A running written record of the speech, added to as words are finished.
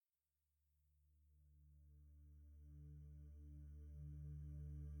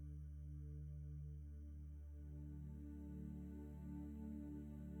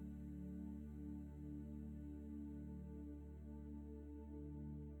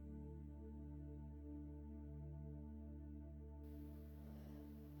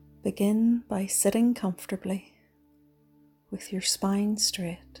Begin by sitting comfortably with your spine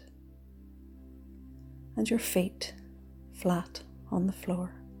straight and your feet flat on the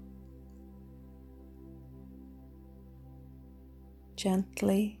floor.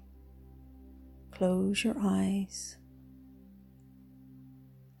 Gently close your eyes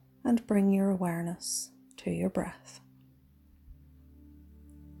and bring your awareness to your breath.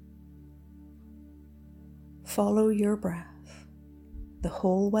 Follow your breath the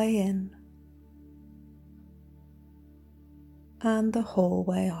whole way in and the whole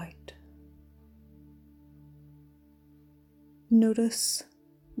way out. Notice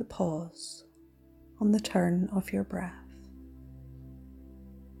the pause on the turn of your breath.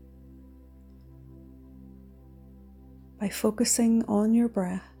 By focusing on your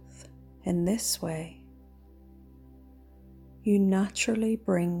breath in this way, you naturally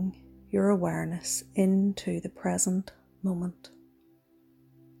bring your awareness into the present moment.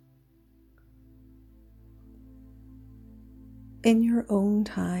 In your own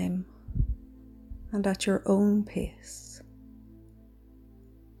time and at your own pace,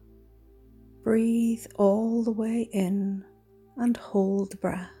 breathe all the way in and hold the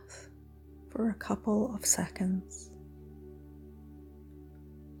breath for a couple of seconds.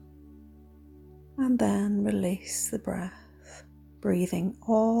 And then release the breath, breathing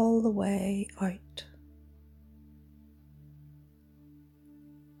all the way out.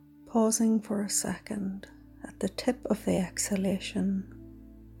 Pausing for a second at the tip of the exhalation,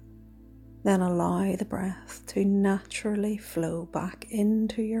 then allow the breath to naturally flow back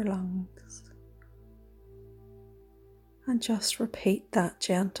into your lungs. And just repeat that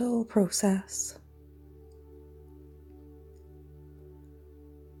gentle process.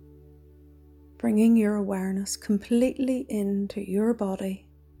 Bringing your awareness completely into your body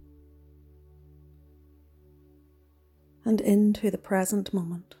and into the present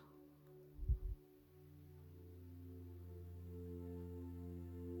moment.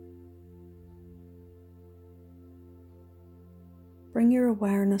 Bring your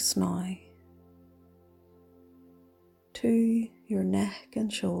awareness now to your neck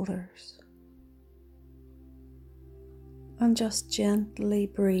and shoulders and just gently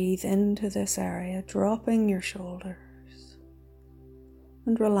breathe into this area, dropping your shoulders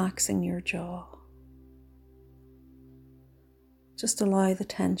and relaxing your jaw. Just allow the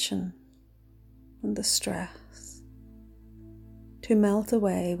tension and the stress to melt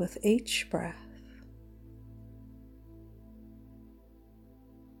away with each breath.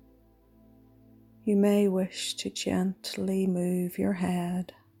 You may wish to gently move your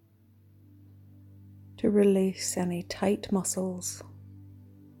head to release any tight muscles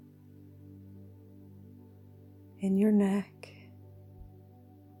in your neck.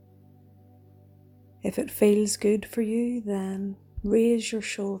 If it feels good for you, then raise your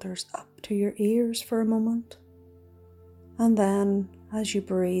shoulders up to your ears for a moment, and then as you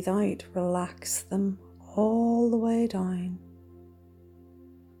breathe out, relax them all the way down.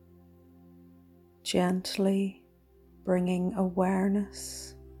 Gently bringing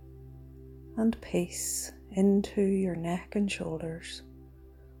awareness and peace into your neck and shoulders,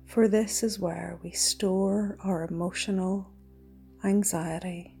 for this is where we store our emotional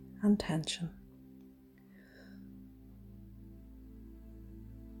anxiety and tension.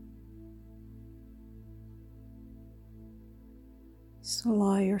 So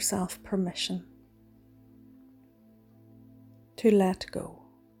allow yourself permission to let go.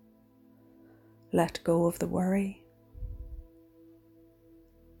 Let go of the worry.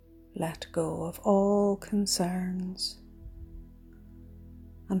 Let go of all concerns.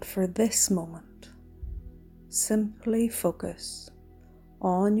 And for this moment, simply focus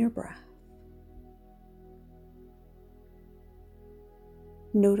on your breath.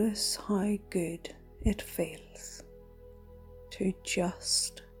 Notice how good it feels to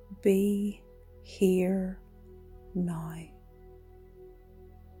just be here now.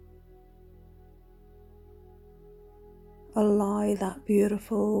 Allow that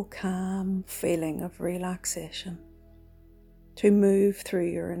beautiful, calm feeling of relaxation to move through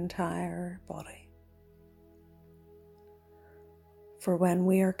your entire body. For when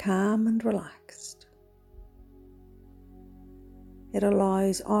we are calm and relaxed, it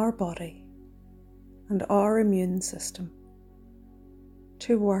allows our body and our immune system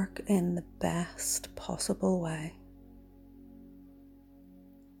to work in the best possible way,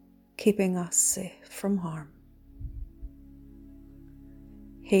 keeping us safe from harm,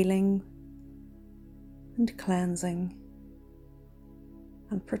 healing and cleansing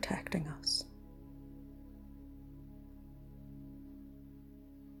and protecting us.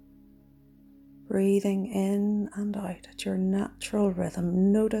 Breathing in and out at your natural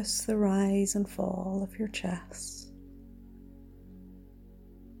rhythm. Notice the rise and fall of your chest.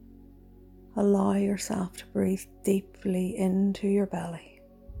 Allow yourself to breathe deeply into your belly.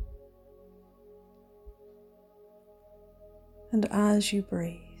 And as you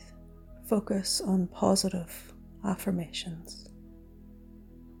breathe, focus on positive affirmations.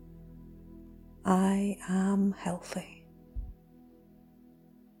 I am healthy.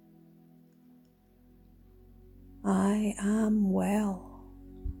 I am well.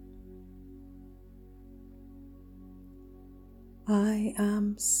 I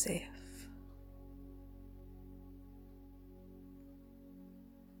am safe.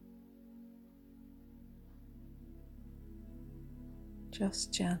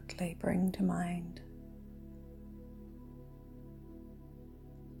 Just gently bring to mind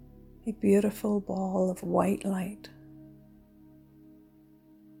a beautiful ball of white light,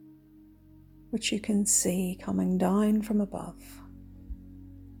 which you can see coming down from above.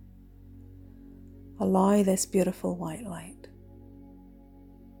 Allow this beautiful white light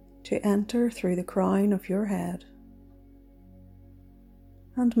to enter through the crown of your head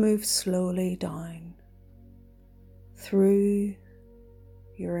and move slowly down through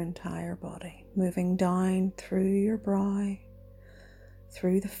your entire body, moving down through your brow,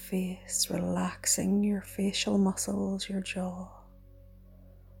 through the face, relaxing your facial muscles, your jaw.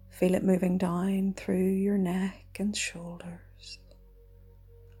 Feel it moving down through your neck and shoulders,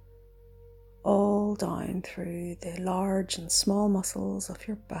 all down through the large and small muscles of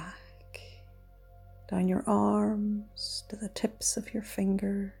your back, down your arms to the tips of your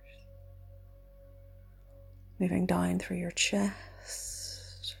fingers, moving down through your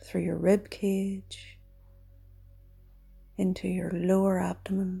chest, through your rib cage, into your lower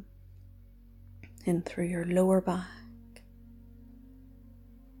abdomen, in through your lower back,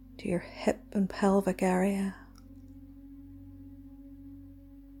 to your hip and pelvic area,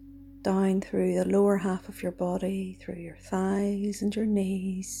 down through the lower half of your body, through your thighs and your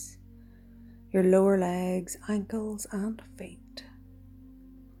knees, your lower legs, ankles and feet.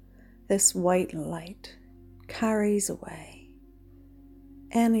 This white light carries away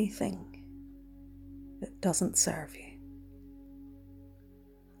anything that doesn't serve you,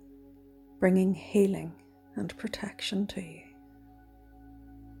 bringing healing and protection to you.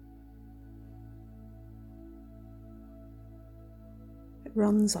 It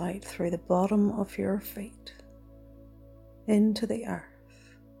runs out through the bottom of your feet into the earth.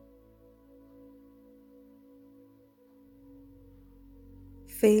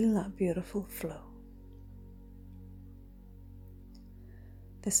 Feel that beautiful flow.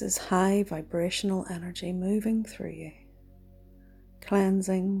 This is high vibrational energy moving through you,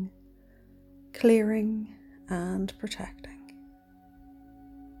 cleansing, clearing, and protecting.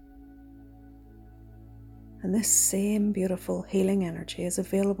 And this same beautiful healing energy is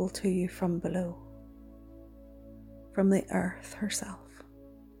available to you from below, from the earth herself.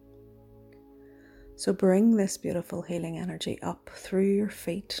 So bring this beautiful healing energy up through your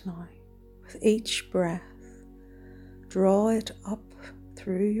feet now. With each breath, draw it up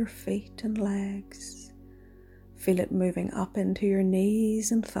through your feet and legs. Feel it moving up into your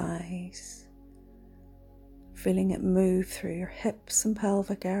knees and thighs. Feeling it move through your hips and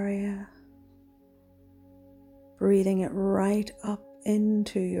pelvic area. Breathing it right up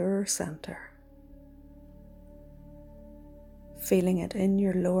into your center. Feeling it in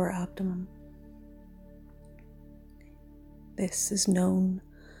your lower abdomen. This is known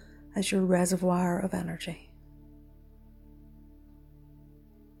as your reservoir of energy.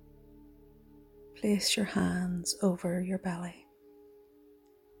 Place your hands over your belly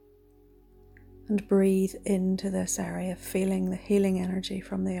and breathe into this area, feeling the healing energy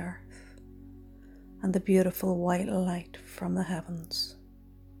from the earth and the beautiful white light from the heavens.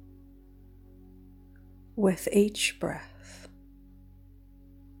 With each breath,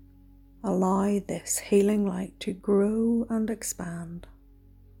 allow this healing light to grow and expand.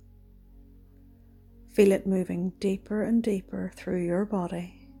 Feel it moving deeper and deeper through your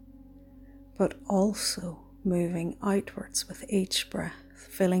body, but also moving outwards with each breath,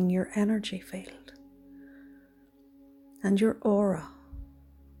 filling your energy field and your aura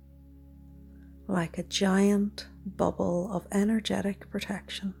like a giant bubble of energetic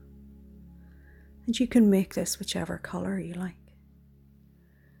protection. And you can make this whichever color you like.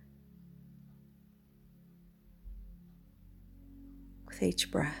 With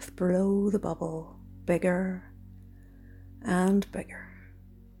each breath, blow the bubble bigger and bigger.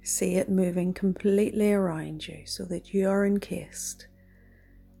 See it moving completely around you so that you are encased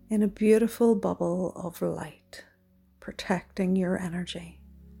in a beautiful bubble of light, protecting your energy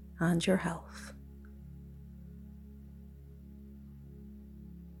and your health.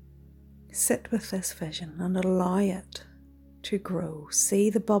 Sit with this vision and allow it to grow. See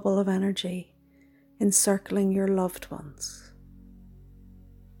the bubble of energy encircling your loved ones,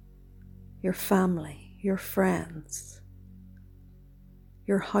 your family, your friends,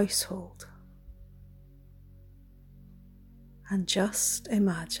 your household. And just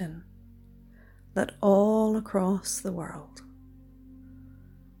imagine that all across the world,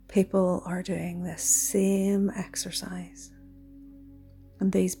 people are doing this same exercise,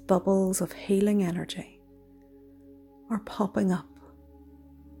 and these bubbles of healing energy are popping up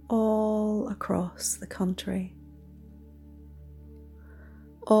all across the country,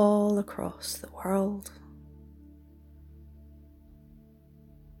 all across the world.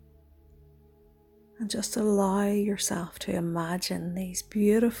 And just allow yourself to imagine these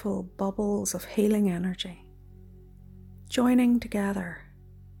beautiful bubbles of healing energy joining together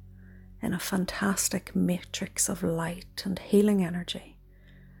in a fantastic matrix of light and healing energy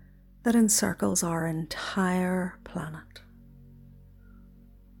that encircles our entire planet,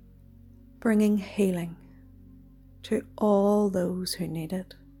 bringing healing to all those who need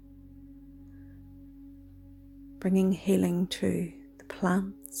it, bringing healing to the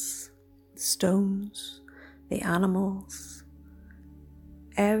plants, the stones, the animals,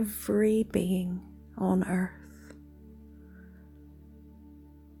 every being on earth,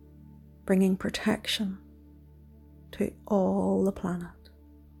 bringing protection to all the planet.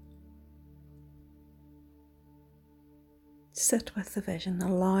 Sit with the vision,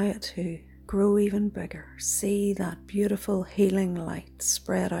 allow it to grow even bigger. See that beautiful healing light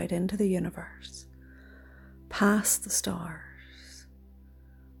spread out into the universe, past the stars,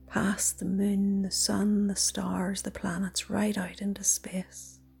 past the moon, the sun, the stars, the planets, right out into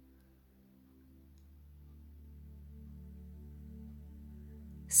space.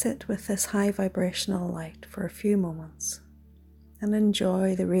 Sit with this high vibrational light for a few moments and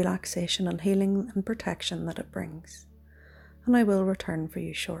enjoy the relaxation and healing and protection that it brings. And I will return for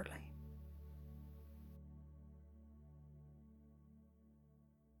you shortly.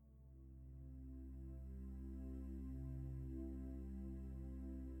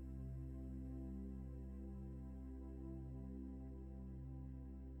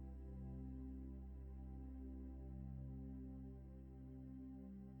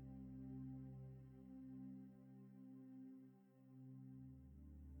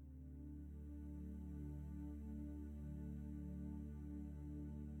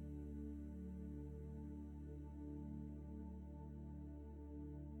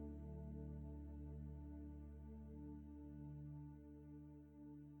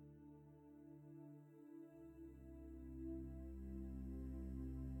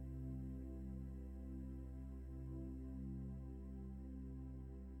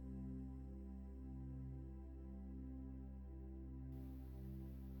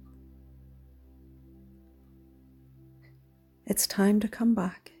 It's time to come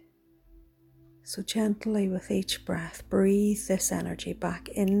back. So gently with each breath, breathe this energy back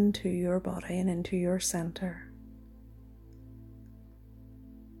into your body and into your center.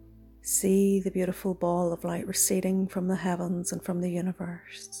 See the beautiful ball of light receding from the heavens and from the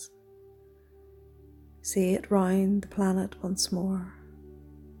universe. See it round the planet once more.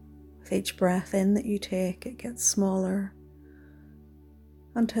 With each breath in that you take, it gets smaller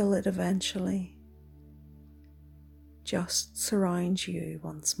until it eventually just surrounds you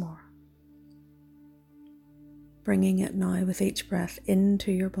once more. Bringing it now with each breath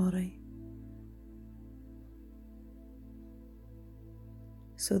into your body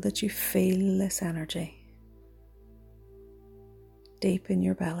so that you feel this energy deep in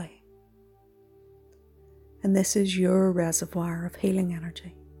your belly. And this is your reservoir of healing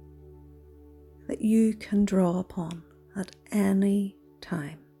energy that you can draw upon at any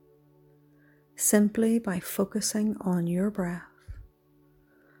time, simply by focusing on your breath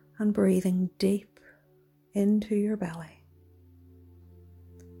and breathing deep into your belly,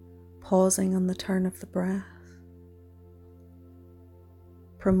 pausing on the turn of the breath,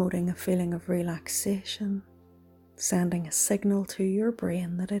 promoting a feeling of relaxation, sending a signal to your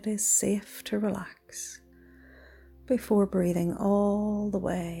brain that it is safe to relax before breathing all the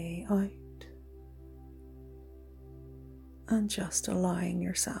way out and just allowing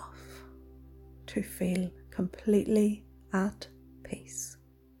yourself to feel completely at peace.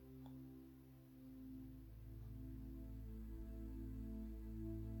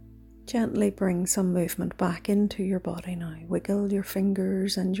 Gently bring some movement back into your body now. Wiggle your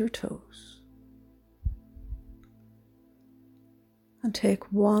fingers and your toes. And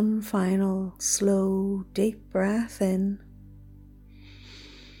take one final slow, deep breath in.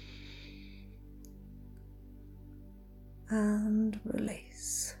 And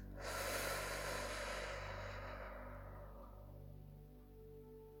release.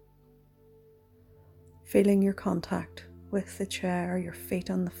 feeling your contact with the chair, your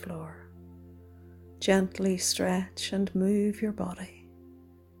feet on the floor. Gently stretch and move your body,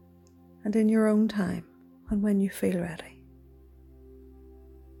 and in your own time and when you feel ready,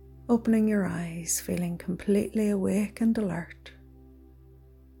 opening your eyes, feeling completely awake and alert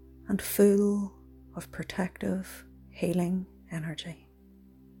and full of protective, healing energy.